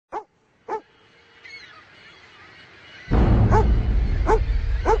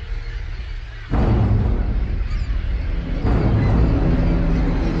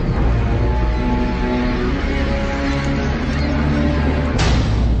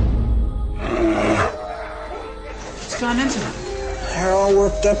gone into them? They're all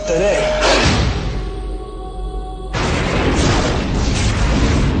worked up today.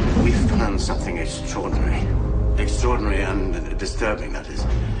 We've found something extraordinary. Extraordinary and disturbing, that is.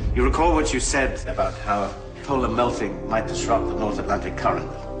 You recall what you said about how polar melting might disrupt the North Atlantic current?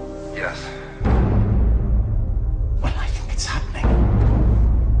 Yes. Well, I think it's happening.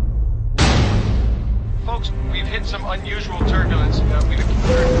 Folks, we've hit some unusual turbulence. We've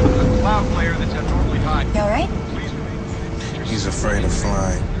encountered a cloud layer that's abnormally high. You all right? Please remain. He's afraid of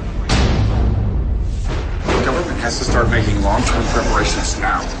flying. The government has to start making long-term preparations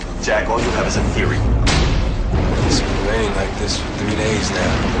now. Jack, all you have is a theory. It's been raining like this for 3 days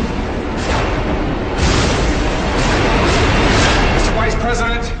now. Mr. Vice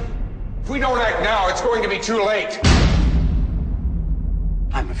President, if we don't act now, it's going to be too late.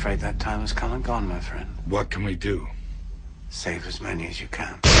 I'm afraid that time has come and gone, my friend. What can we do? Save as many as you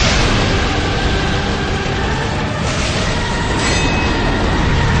can.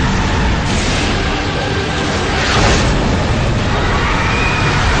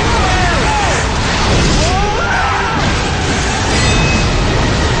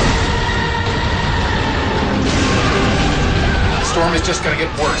 The storm is just going to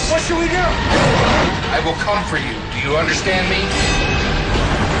get worse. What should we do? I will come for you. Do you understand me?